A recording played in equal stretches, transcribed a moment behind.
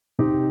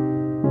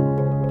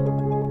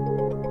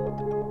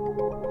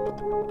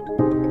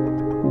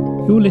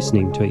You're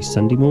listening to a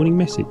Sunday morning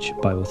message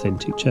by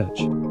Authentic Church.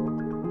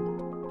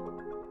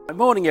 Good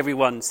morning,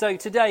 everyone. So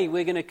today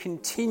we're going to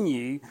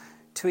continue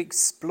to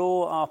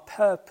explore our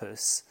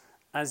purpose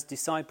as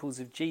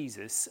disciples of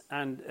Jesus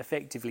and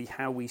effectively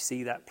how we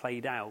see that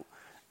played out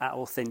at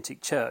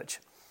Authentic Church.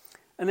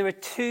 And there are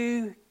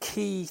two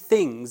key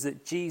things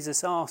that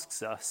Jesus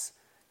asks us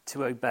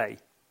to obey.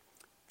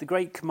 The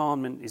Great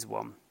Commandment is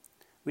one,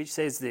 which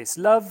says this: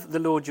 love the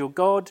Lord your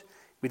God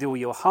with all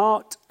your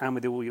heart and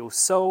with all your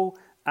soul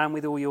and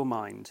with all your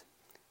mind.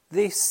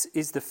 This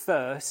is the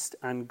first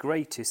and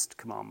greatest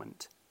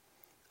commandment.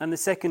 And the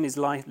second is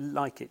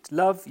like it: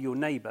 love your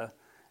neighbour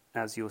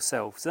as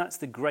yourself. So that's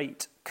the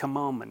Great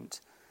Commandment.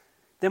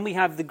 Then we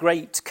have the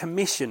Great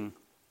Commission.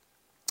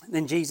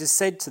 Then Jesus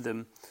said to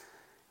them,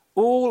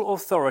 all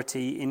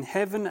authority in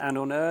heaven and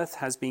on earth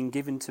has been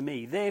given to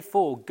me.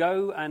 Therefore,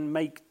 go and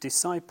make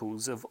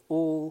disciples of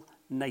all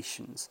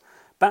nations,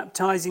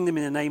 baptizing them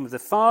in the name of the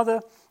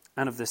Father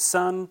and of the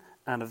Son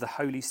and of the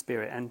Holy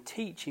Spirit, and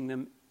teaching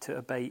them to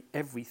obey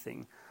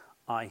everything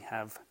I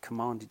have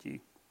commanded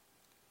you.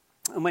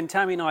 And when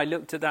Tammy and I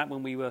looked at that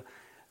when we were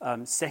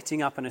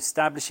setting up and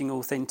establishing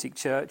Authentic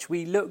Church,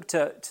 we looked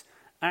at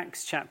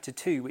Acts chapter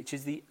 2, which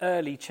is the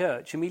early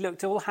church, and we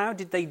looked at, well, how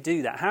did they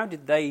do that? How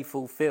did they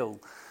fulfill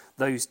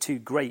those two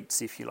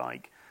greats, if you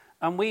like?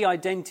 And we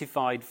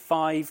identified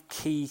 5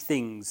 key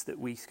things that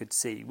we could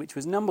see, which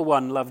was number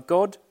 1, love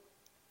God,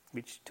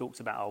 which talks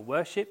about our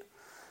worship.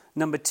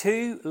 Number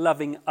 2,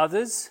 loving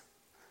others.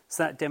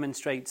 So that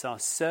demonstrates our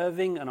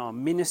serving and our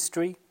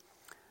ministry.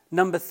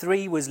 Number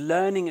 3 was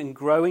learning and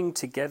growing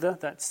together.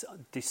 That's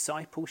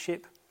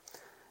discipleship.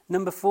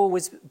 Number 4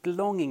 was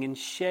belonging and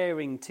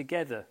sharing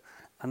together.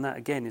 And that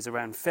again is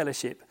around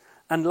fellowship.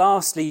 And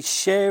lastly,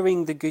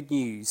 sharing the good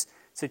news.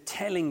 So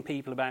telling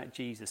people about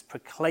Jesus,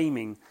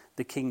 proclaiming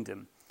the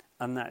kingdom.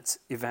 And that's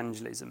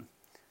evangelism.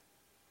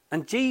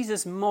 And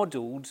Jesus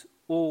modelled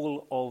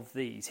all of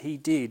these. He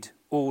did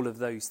all of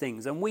those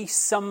things. And we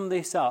sum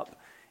this up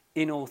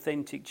in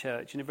Authentic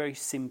Church in a very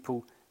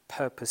simple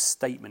purpose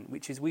statement,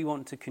 which is we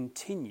want to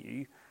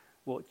continue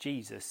what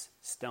Jesus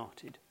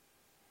started.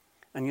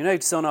 And you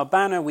notice on our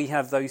banner we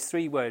have those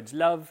 3 words: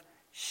 love,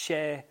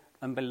 share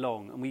and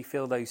belong. And we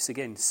feel those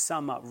again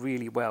sum up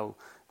really well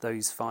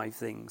those 5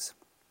 things.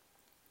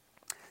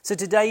 So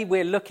today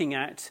we're looking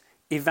at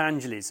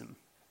evangelism.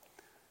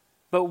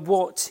 But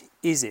what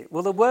is it?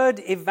 Well, the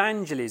word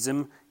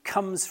evangelism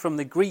comes from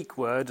the Greek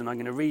word, and I'm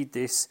going to read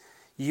this,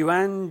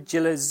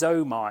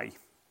 euangelizomai.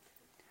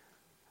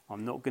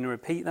 I'm not going to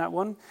repeat that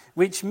one,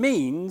 which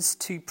means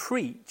to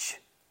preach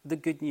the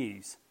good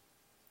news.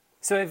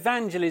 So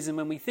evangelism,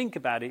 when we think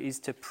about it, is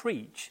to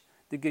preach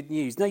the good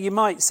news. Now you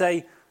might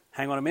say,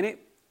 hang on a minute,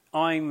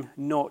 I'm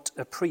not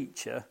a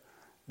preacher,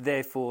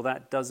 therefore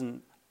that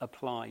doesn't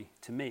apply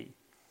to me.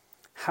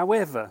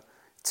 However,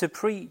 to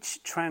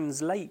preach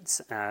translates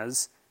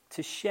as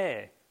to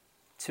share,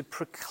 to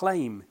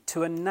proclaim,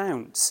 to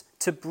announce,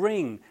 to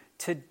bring,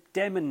 to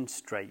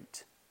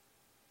demonstrate.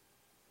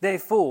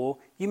 Therefore,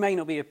 you may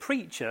not be a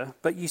preacher,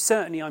 but you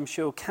certainly, I'm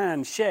sure,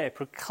 can share,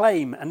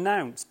 proclaim,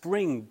 announce,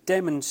 bring,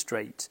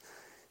 demonstrate.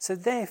 So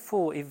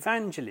therefore,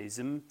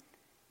 evangelism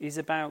is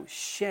about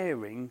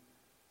sharing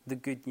the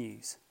good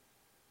news.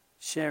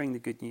 Sharing the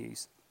good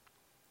news.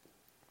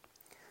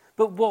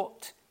 But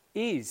what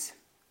is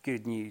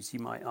good news, you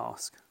might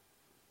ask?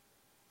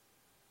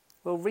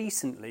 Well,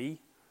 recently,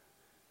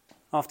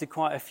 after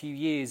quite a few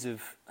years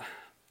of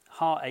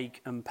heartache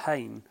and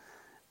pain,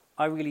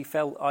 I really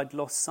felt I'd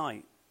lost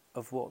sight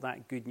of what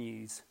that good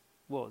news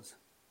was.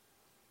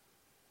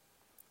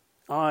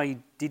 I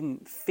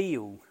didn't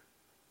feel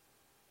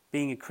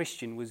being a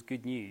Christian was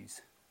good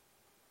news.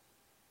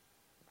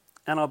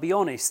 And I'll be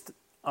honest,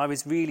 I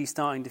was really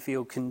starting to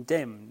feel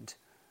condemned,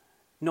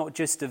 not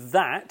just of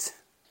that,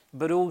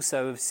 but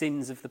also of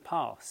sins of the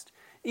past.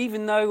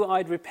 Even though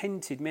I'd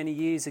repented many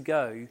years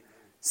ago,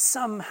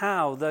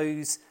 somehow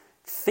those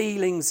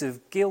feelings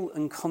of guilt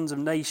and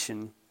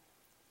condemnation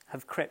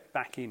have crept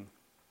back in.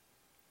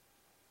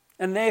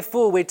 And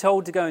therefore we're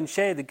told to go and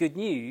share the good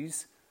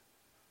news,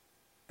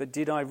 but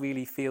did I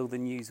really feel the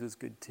news was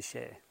good to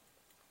share?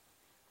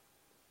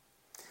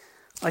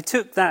 I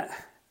took that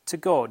to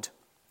God.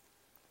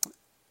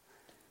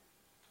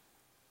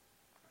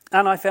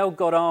 And I felt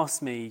God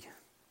asked me,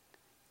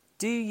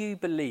 do you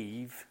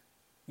believe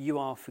you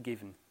are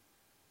forgiven?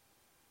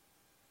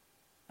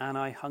 And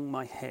I hung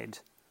my head.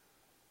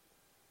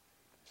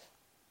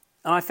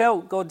 And I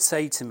felt God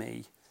say to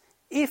me,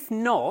 if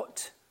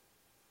not,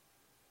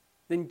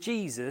 then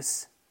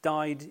Jesus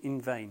died in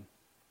vain.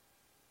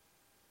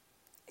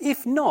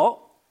 If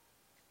not,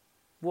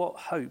 what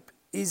hope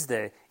is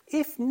there?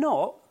 If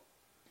not,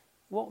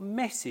 what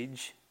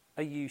message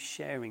are you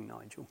sharing,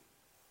 Nigel?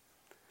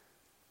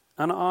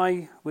 And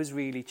I was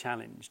really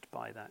challenged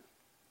by that.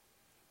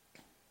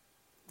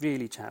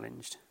 Really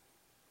challenged.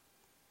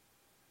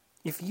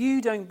 If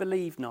you don't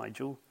believe,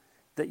 Nigel,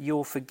 that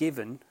you're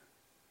forgiven,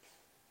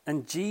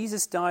 and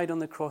Jesus died on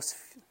the cross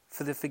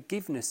for the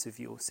forgiveness of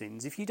your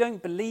sins, if you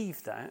don't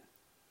believe that,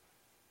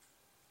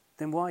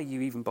 then why are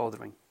you even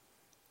bothering?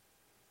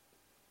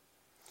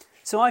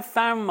 So I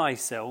found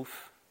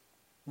myself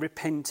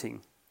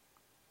repenting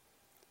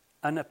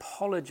and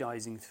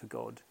apologising to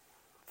God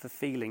for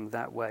feeling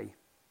that way,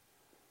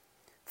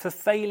 for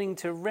failing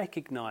to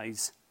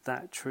recognise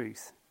that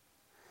truth.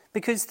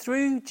 Because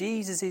through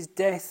Jesus'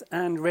 death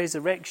and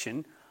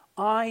resurrection,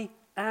 I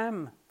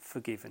am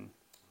forgiven.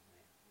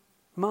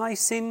 My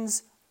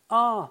sins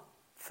are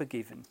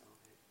forgiven.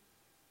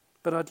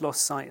 But I'd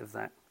lost sight of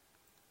that.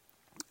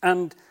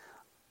 And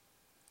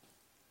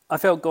I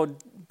felt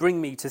God bring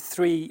me to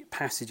 3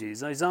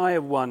 passages.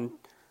 Isaiah 1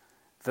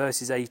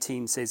 verses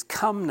 18 says,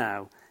 "Come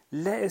now,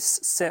 let us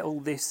settle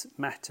this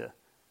matter,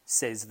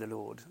 says the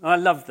Lord." I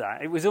love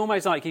that. It was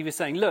almost like he was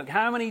saying, look,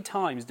 how many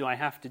times do I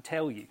have to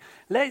tell you?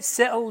 Let's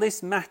settle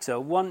this matter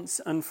once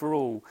and for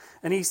all.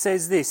 And he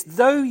says this,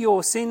 "Though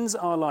your sins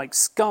are like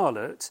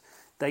scarlet,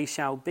 they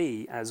shall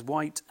be as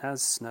white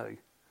as snow.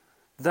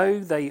 Though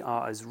they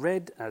are as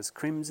red as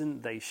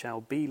crimson, they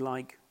shall be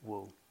like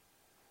wool."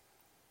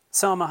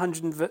 Psalm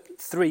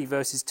 103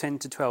 verses 10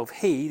 to 12.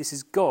 "He," this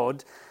is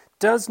God,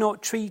 "does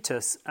not treat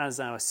us as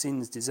our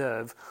sins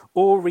deserve,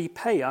 or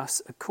repay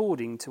us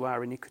according to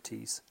our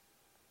iniquities.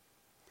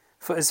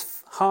 For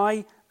as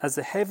high as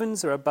the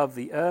heavens are above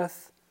the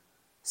earth,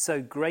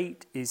 so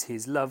great is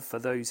his love for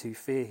those who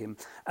fear him.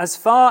 As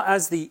far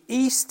as the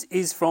east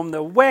is from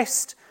the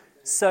west,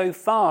 so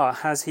far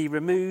has he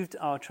removed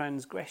our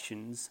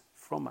transgressions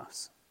from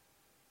us."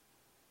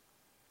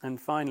 And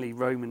finally,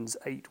 Romans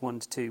 8,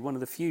 1-2, one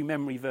of the few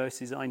memory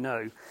verses I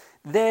know.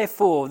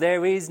 "Therefore,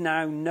 there is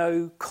now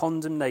no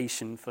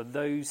condemnation for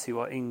those who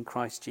are in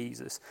Christ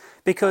Jesus.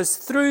 Because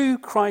through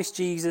Christ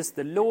Jesus,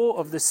 the law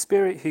of the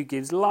Spirit who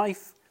gives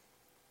life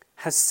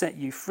has set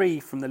you free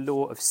from the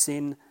law of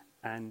sin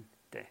and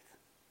death."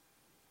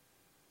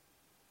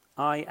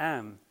 I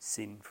am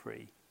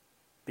sin-free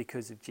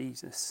because of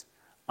Jesus.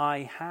 I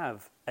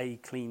have a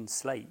clean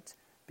slate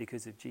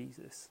because of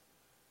Jesus.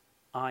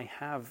 I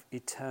have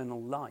eternal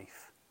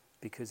life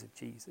because of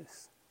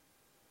Jesus.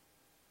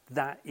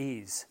 That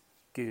is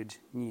good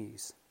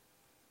news.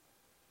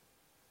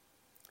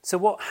 So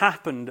what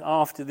happened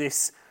after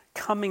this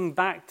coming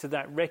back to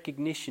that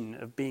recognition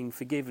of being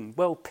forgiven?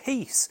 Well,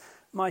 peace.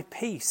 My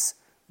peace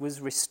was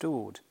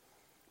restored.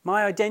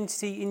 My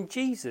identity in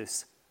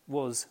Jesus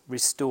was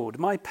restored.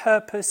 My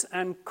purpose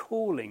and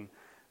calling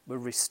were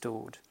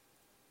restored.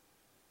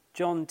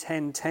 John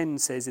 10:10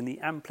 says in the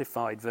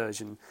Amplified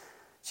Version,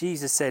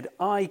 Jesus said,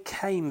 "I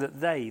came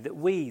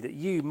that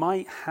you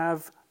might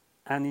have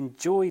and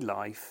enjoy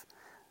life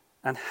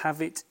and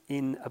have it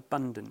in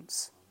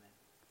abundance,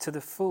 to the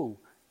full,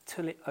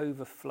 till it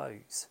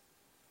overflows."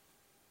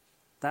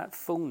 That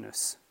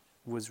fullness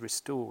was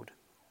restored.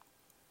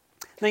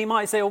 Now you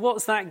might say, well,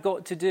 what's that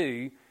got to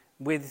do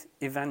with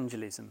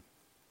evangelism?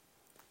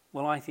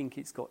 Well, I think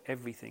it's got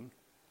everything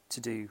to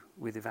do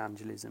with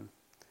evangelism.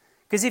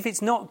 Because if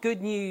it's not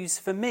good news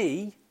for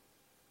me,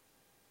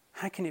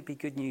 how can it be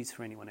good news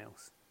for anyone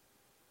else?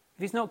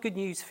 If it's not good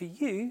news for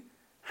you,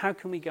 how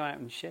can we go out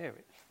and share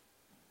it?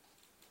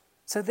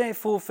 So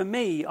therefore, for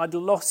me, I'd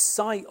lost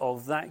sight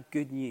of that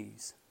good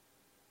news.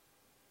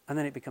 And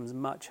then it becomes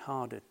much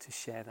harder to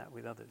share that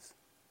with others.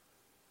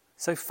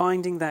 So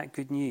finding that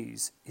good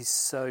news is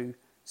so,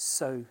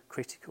 so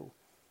critical.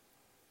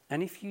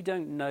 And if you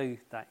don't know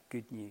that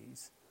good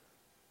news,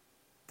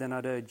 then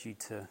I'd urge you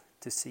to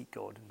seek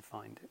God and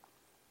find it.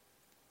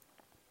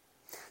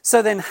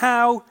 So then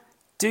how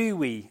do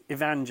we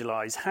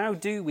evangelize? How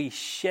do we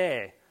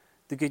share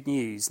the good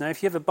news? Now,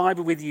 if you have a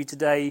Bible with you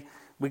today,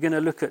 we're going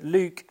to look at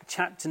Luke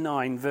chapter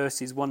 9,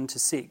 verses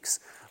 1-6.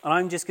 And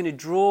I'm just going to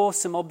draw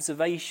some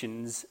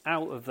observations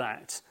out of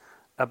that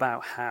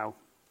about how.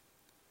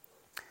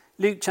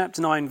 Luke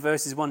chapter 9,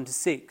 verses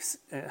 1-6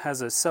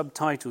 has a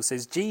subtitle,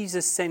 says,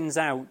 "Jesus sends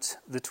out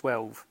the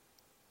 12.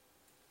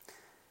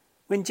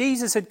 When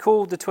Jesus had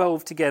called the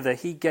 12 together,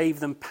 he gave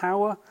them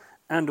power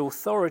and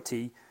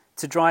authority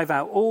to drive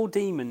out all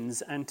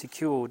demons and to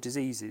cure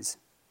diseases.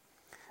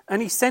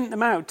 And he sent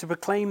them out to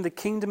proclaim the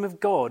kingdom of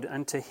God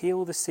and to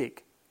heal the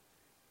sick.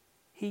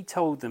 He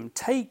told them,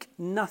 'Take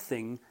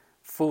nothing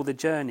for the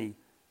journey,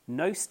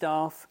 no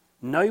staff,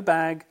 no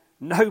bag,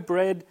 no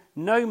bread,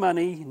 no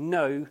money,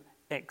 no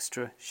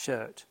extra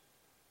shirt.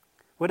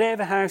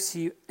 Whatever house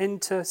you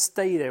enter,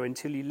 stay there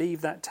until you leave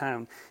that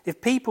town.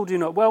 If people do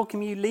not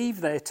welcome you, leave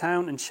their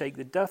town and shake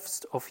the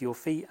dust off your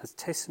feet as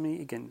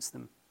testimony against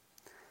them.'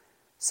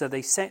 So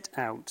they set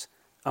out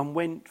and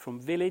went from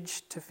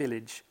village to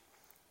village,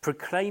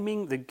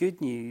 proclaiming the good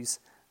news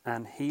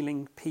and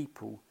healing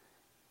people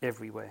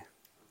everywhere."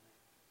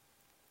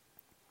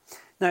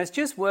 Now, it's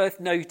just worth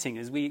noting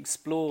as we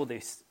explore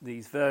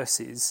these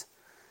verses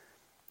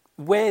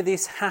where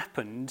this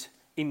happened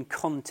in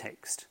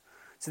context.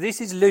 So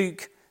this is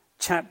Luke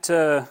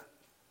chapter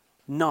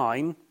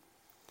 9.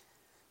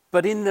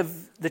 But in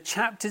the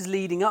chapters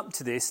leading up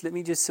to this, let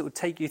me just sort of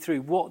take you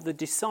through what the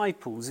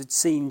disciples had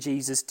seen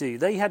Jesus do.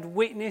 They had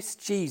witnessed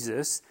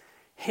Jesus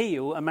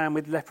heal a man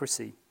with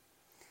leprosy.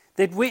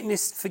 They'd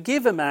witnessed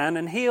forgive a man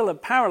and heal a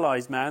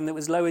paralysed man that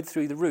was lowered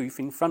through the roof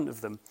in front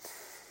of them.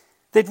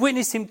 They'd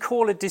witnessed him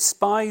call a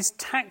despised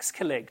tax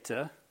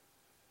collector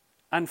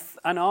and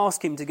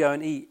ask him to go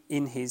and eat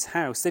in his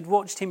house. They'd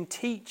watched him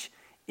teach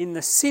in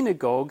the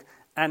synagogue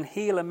and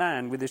heal a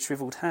man with a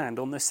shriveled hand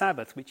on the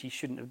Sabbath, which he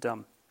shouldn't have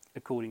done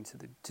according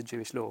to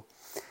Jewish law.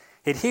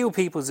 He'd healed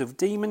people of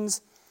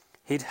demons.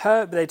 They'd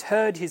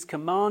heard his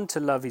command to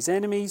love his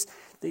enemies.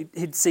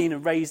 He'd seen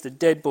and raised a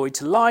dead boy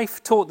to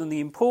life, taught them the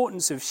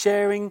importance of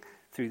sharing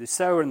through the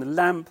sower and the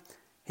lamp.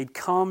 He'd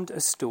calmed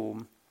a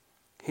storm.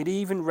 He'd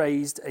even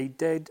raised a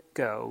dead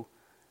girl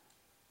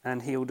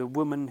and healed a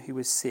woman who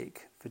was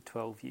sick for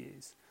 12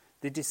 years.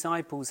 The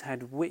disciples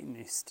had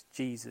witnessed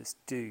Jesus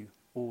do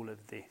all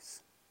of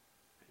this.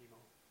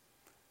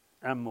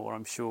 And more,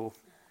 I'm sure.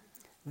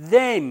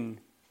 Then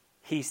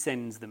he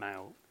sends them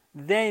out.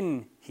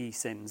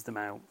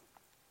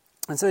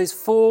 And so there's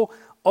 4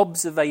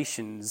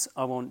 observations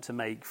I want to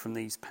make from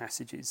these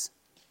passages.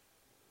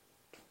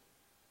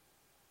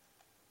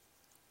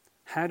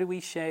 How do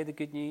we share the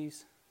good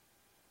news?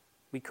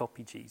 We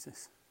copy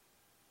Jesus.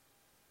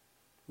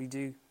 We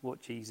do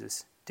what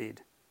Jesus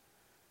did.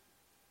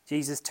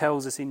 Jesus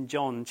tells us in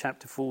John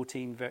chapter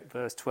 14,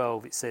 verse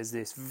 12, it says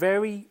this,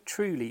 "Very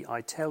truly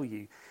I tell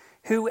you,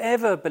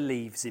 whoever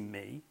believes in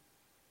me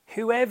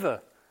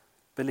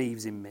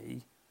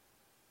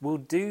will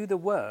do the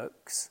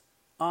works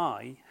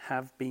I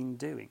have been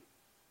doing.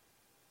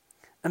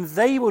 And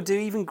they will do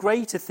even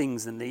greater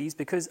things than these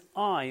because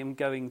I am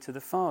going to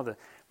the Father."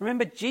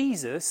 Remember,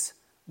 Jesus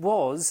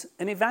was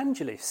an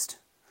evangelist.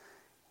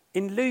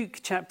 In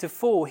Luke chapter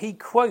 4, he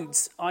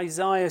quotes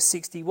Isaiah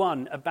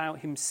 61 about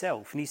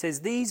himself. And he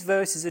says, "These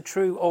verses are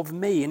true of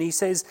me." And he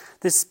says,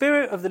 "The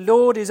Spirit of the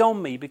Lord is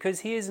on me because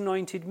he has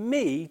anointed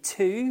me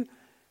to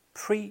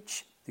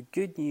preach the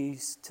good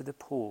news to the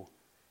poor."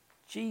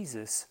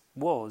 Jesus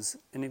was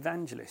an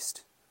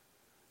evangelist.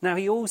 Now,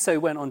 he also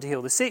went on to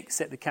heal the sick,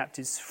 set the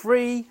captives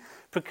free,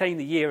 proclaim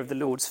the year of the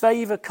Lord's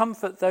favour,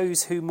 comfort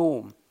those who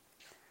mourn.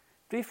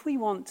 But if we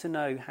want to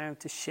know how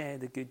to share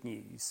the good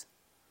news,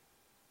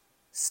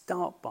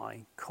 start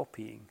by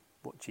copying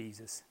what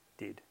Jesus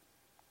did.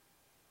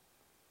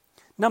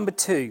 Number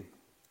 2,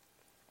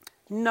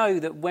 know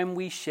that when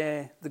we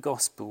share the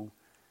gospel,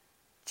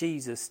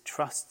 Jesus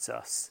trusts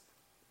us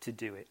to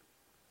do it.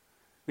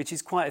 Which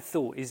is quite a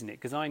thought, isn't it?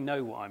 Because I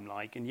know what I'm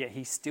like, and yet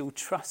he still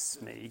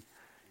trusts me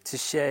to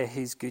share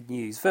his good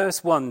news.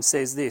 Verse 1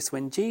 says this,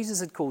 "When Jesus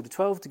had called the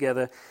 12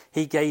 together,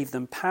 he gave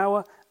them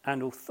power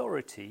and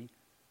authority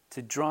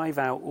to drive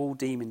out all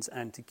demons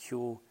and to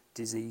cure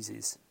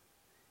diseases."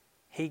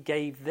 He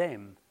gave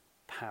them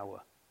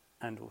power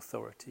and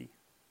authority.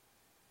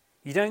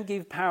 You don't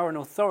give power and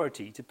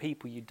authority to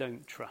people you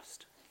don't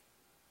trust.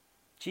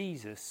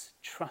 Jesus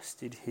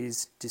trusted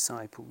his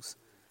disciples.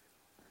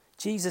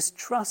 Jesus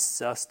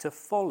trusts us to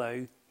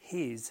follow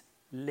his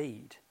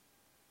lead.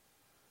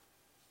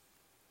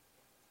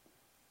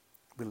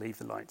 We'll leave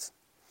the lights.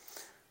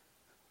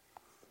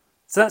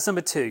 So that's number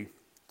 2.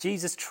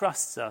 Jesus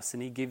trusts us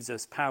and he gives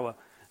us power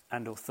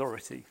and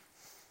authority.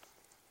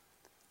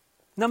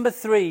 Number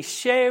 3,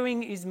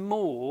 sharing is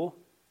more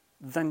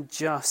than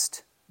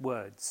just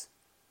words.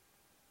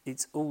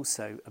 It's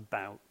also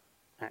about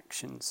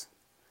actions.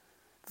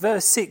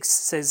 Verse 6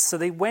 says, "So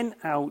they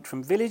went out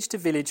from village to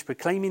village,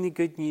 proclaiming the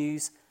good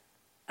news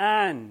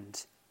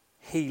and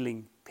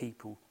healing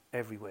people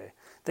everywhere."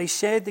 They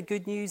shared the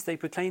good news, they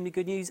proclaimed the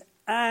good news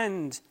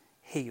and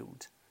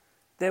healed.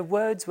 Their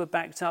words were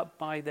backed up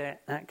by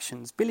their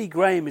actions. Billy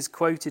Graham is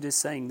quoted as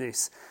saying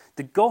this,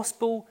 "The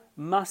gospel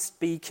must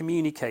be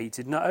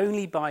communicated not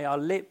only by our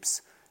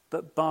lips,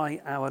 but by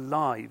our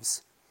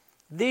lives.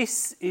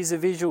 This is a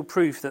visual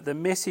proof that the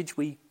message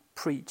we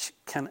preach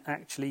can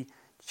actually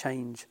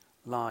change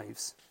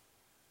lives."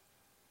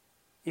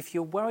 If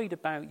you're worried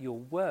about your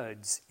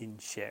words in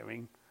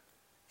sharing,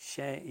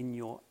 share in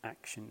your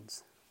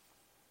actions.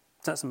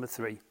 So that's number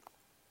 3.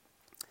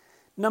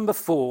 Number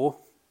 4,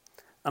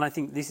 and I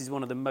think this is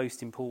one of the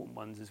most important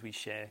ones as we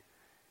share,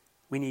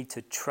 we need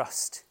to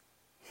trust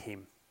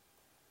him.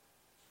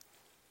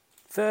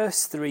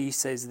 Verse 3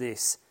 says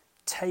this,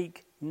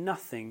 "Take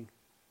nothing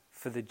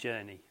for the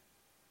journey."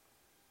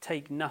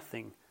 Take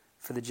nothing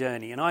for the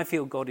journey. And I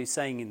feel God is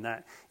saying in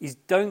that is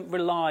don't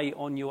rely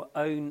on your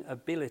own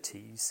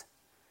abilities.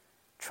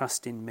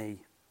 Trust in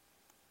me.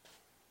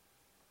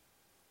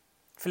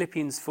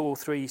 Philippians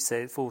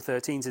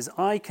 4:13 says,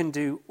 "I can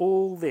do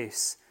all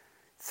this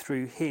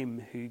through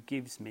him who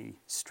gives me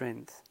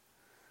strength."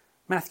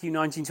 Matthew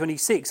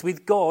 19:26,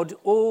 "With God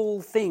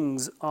all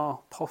things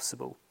are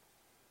possible."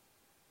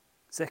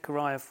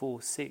 Zechariah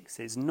 4:6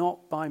 says,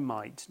 "Not by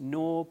might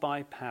nor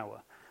by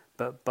power,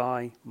 but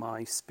by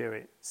my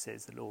Spirit,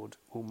 says the Lord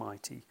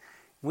Almighty."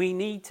 We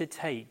need to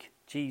take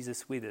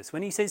Jesus with us.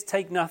 When he says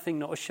take nothing,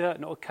 not a shirt,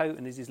 not a coat,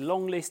 and there's this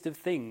long list of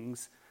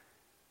things,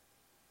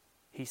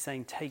 he's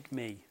saying take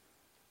me.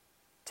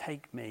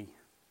 Take me.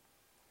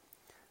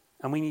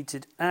 And we need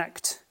to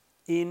act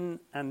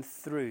in and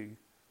through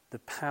the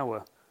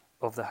power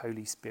of the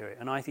Holy Spirit.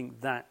 And I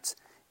think that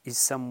is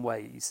some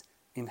ways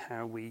in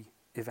how we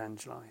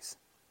evangelize.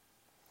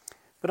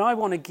 But I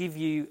want to give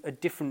you a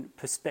different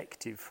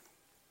perspective.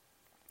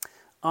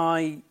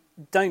 I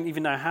don't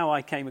even know how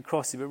I came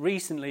across it, but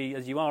recently,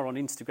 as you are on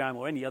Instagram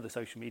or any other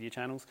social media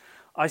channels,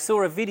 I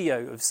saw a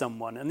video of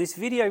someone, and this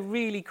video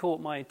really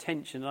caught my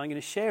attention, and I'm going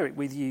to share it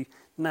with you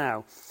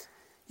now.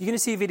 You're going to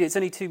see a video, it's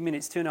only 2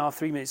 minutes, 2.5,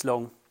 3 minutes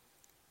long.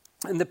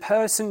 And the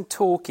person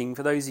talking,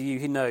 for those of you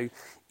who know,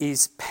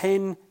 is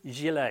Penn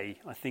Gillett.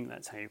 I think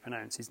that's how you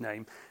pronounce his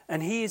name.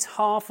 And he is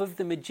half of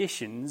the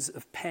magicians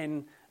of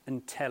Penn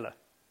and Teller.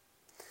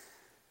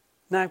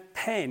 Now,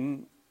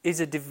 Penn is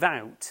a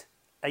devout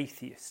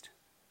atheist.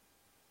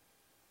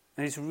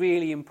 And it's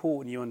really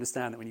important you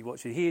understand that when you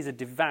watch it. He is a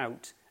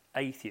devout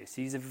atheist.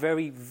 He's a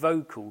very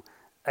vocal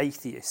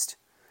atheist.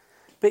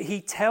 But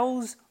he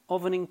tells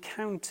of an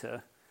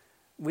encounter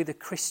with a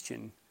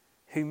Christian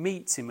who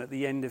meets him at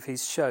the end of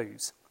his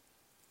shows.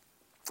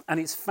 And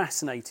it's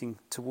fascinating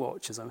to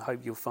watch, as I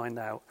hope you'll find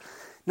out.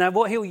 Now,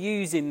 what he'll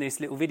use in this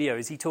little video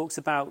is he talks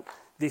about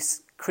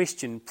this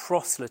Christian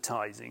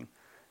proselytizing.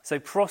 So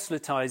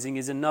proselytizing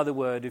is another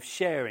word of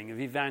sharing, of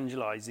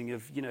evangelizing,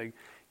 of,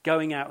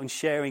 going out and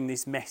sharing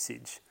this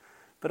message.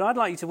 But I'd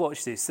like you to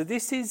watch this. So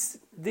this is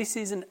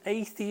an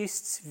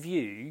atheist's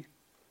view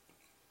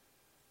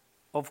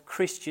of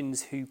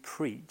Christians who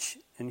preach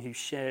and who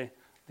share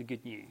the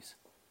good news.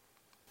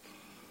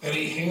 And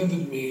he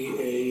handed me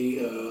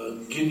a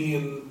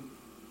Gideon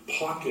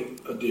Pocket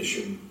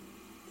Edition.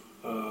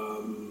 I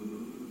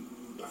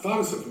thought it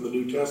was from the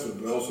New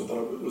Testament, but I also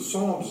thought it was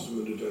Psalms from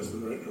the New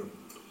Testament,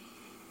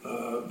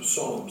 right?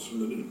 Psalms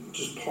from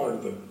just part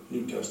of the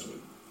New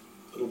Testament.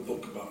 A little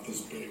book about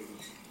this big,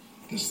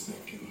 this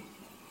thick. And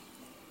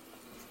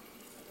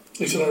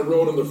he said, I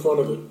wrote on the front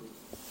of it,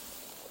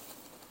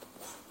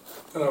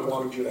 and I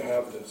wanted you to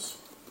have this.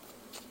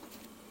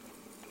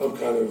 I'm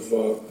kind of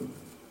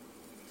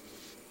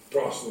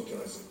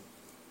proselytizing.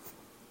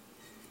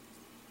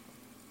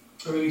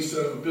 And then he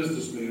said, I'm a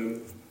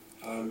businessman.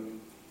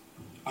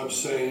 I'm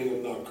sane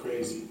and not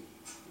crazy.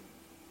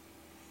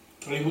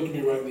 And he looked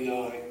me right in the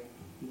eye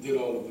and did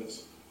all of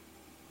this.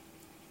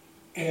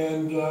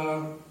 And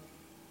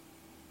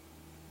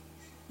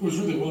it was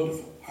really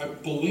wonderful. I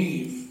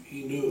believe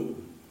he knew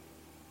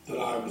that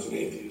I was an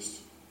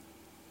atheist.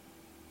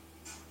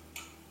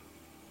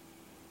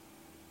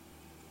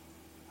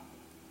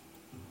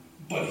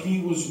 But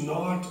he was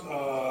not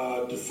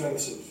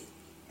defensive,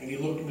 and he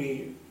looked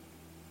me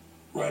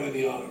right in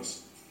the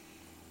eyes.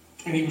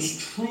 And he was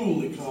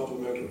truly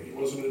complimentary. It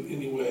wasn't in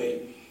any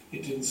way,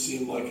 it didn't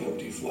seem like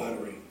empty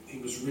flattery. He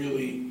was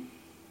really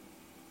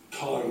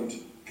kind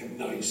and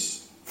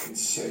nice and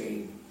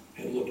sane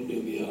and looked me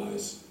in the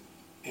eyes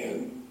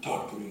and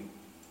talked to me.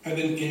 And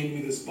then gave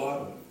me this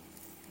Bible.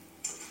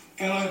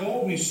 And I've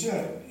always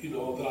said,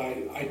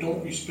 that I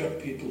don't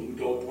respect people who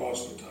don't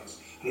proselytize.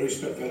 I don't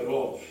respect that at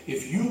all.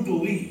 If you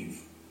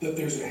believe that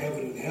there's a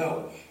heaven and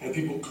hell, and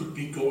people could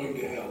be going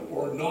to hell,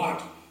 or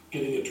not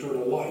getting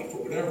eternal life,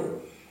 or whatever,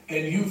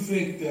 and you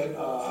think that,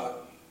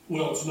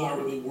 it's not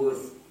really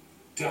worth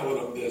telling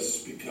them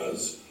this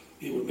because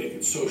it would make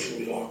it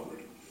socially awkward.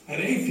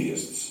 And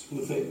atheists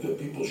who think that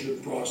people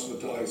should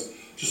proselytize,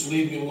 just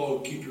leave me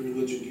alone, keep your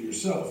religion to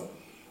yourself.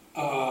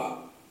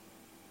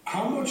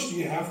 How much do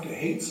you have to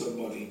hate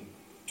somebody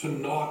to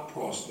not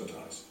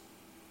proselytize?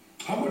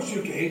 How much do you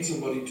have to hate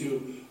somebody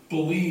to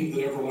believe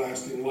that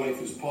everlasting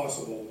life is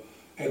possible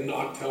and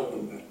not tell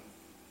them that?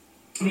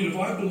 I mean, if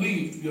I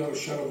believed, beyond a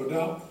shadow of a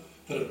doubt,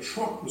 that a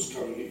truck was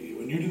coming at you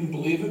and you didn't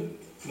believe it,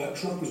 and that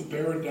truck was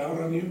bearing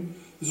down on you,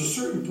 there's a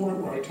certain point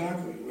where I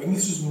tackle you. And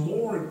this is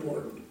more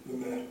important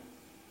than that.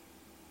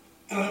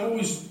 And I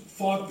always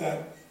thought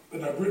that,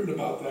 and I've written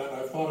about that,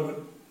 and I've thought of it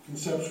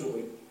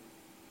conceptually.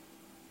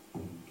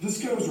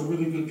 This guy was a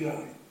really good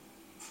guy.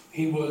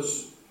 He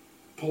was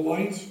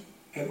polite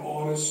and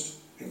honest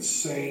and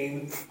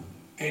sane,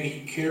 and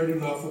he cared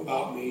enough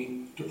about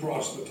me to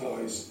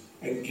proselytize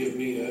and give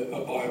me a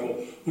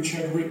Bible, which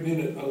had written in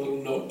it a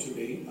little note to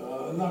me,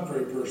 not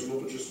very personal,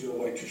 but just,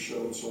 like to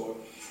show and so on.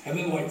 And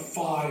then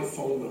 5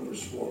 phone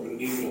numbers for him and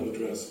an email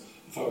address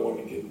if I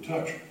wanted to get in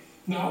touch.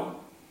 Now,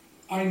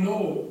 I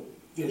know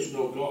there's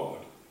no God,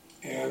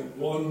 and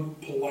one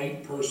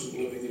polite person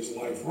living his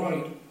life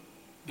right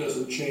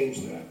doesn't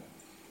change that.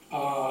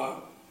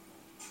 But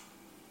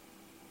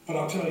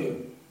I'll tell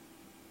you,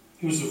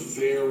 he was a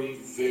very,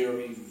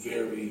 very,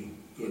 very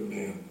good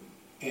man.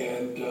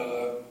 And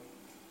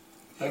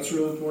that's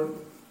really important.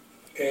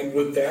 And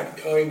with that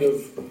kind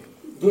of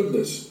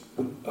goodness,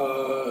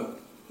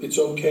 it's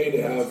okay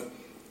to have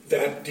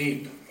that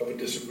deep of a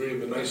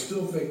disagreement. I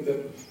still think that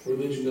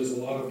religion does a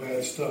lot of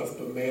bad stuff,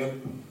 but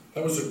man,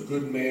 that was a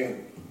good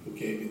man who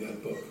gave me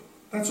that book.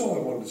 That's all I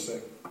wanted to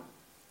say.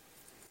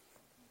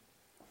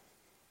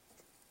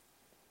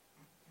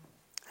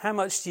 How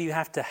much do you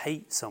have to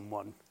hate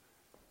someone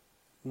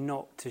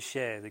not to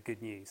share the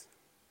good news?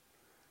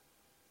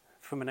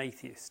 From an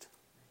atheist.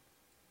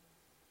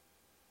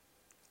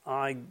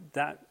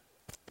 That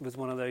was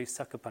one of those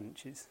sucker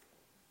punches.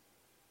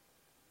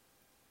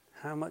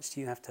 How much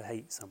do you have to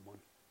hate someone?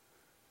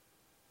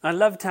 I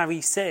loved how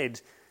he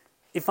said,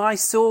 If I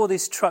saw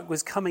this truck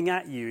was coming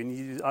at you,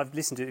 and I've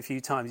listened to it a few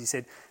times, he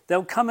said,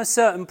 there'll come a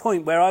certain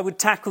point where I would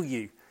tackle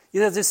you.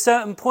 There's a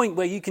certain point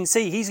where you can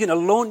see he's going to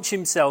launch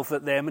himself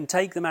at them and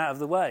take them out of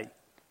the way.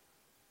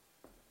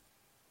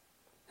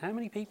 How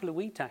many people are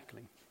we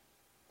tackling?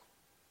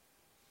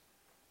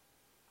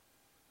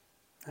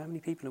 How many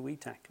people are we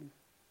tackling?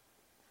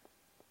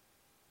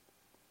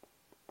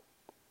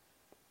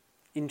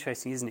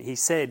 Interesting, isn't it? He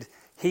said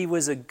he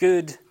was a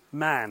good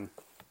man.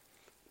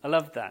 I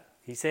love that.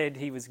 He said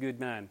he was a good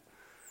man.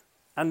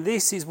 And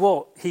this is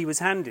what he was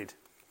handed.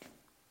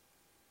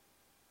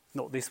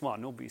 Not this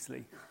one,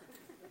 obviously.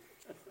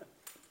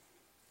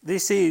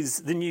 This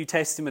is the New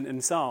Testament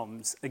and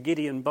Psalms, a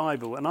Gideon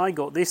Bible. And I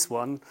got this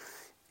one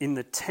in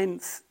the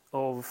 10th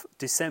of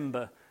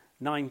December,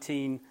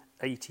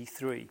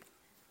 1983.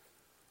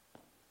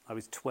 I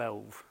was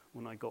 12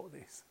 when I got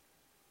this.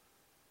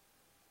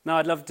 Now,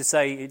 I'd love to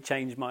say it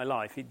changed my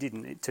life. It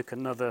didn't. It took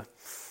another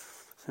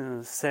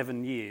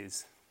 7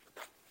 years.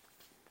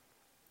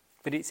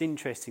 But it's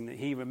interesting that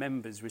he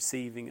remembers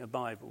receiving a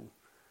Bible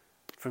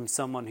from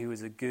someone who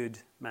was a good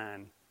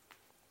man,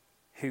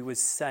 who was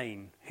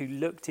sane, who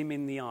looked him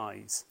in the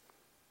eyes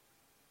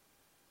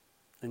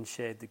and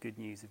shared the good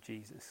news of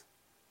Jesus.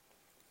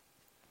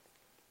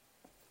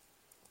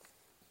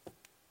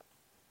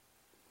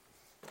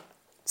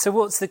 So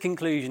what's the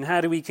conclusion?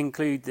 How do we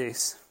conclude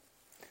this?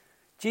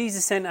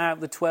 Jesus sent out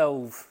the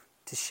 12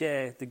 to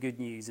share the good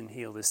news and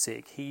heal the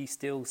sick. He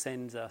still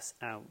sends us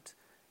out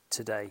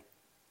today.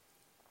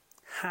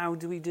 How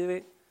do we do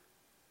it?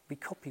 We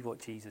copy what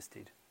Jesus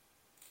did.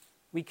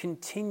 We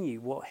continue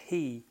what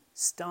he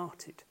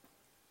started.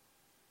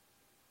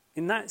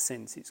 In that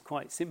sense, it's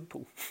quite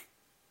simple.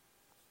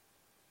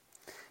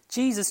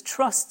 Jesus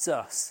trusts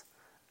us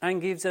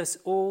and gives us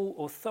all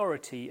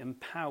authority and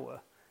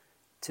power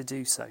to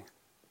do so.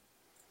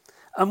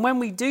 And when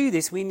we do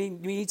this, we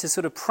need to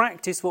sort of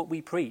practice what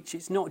we preach.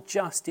 It's not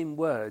just in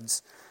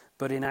words,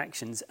 but in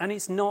actions. And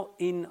it's not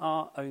in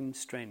our own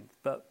strength,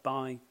 but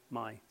by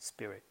my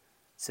Spirit,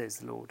 says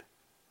the Lord.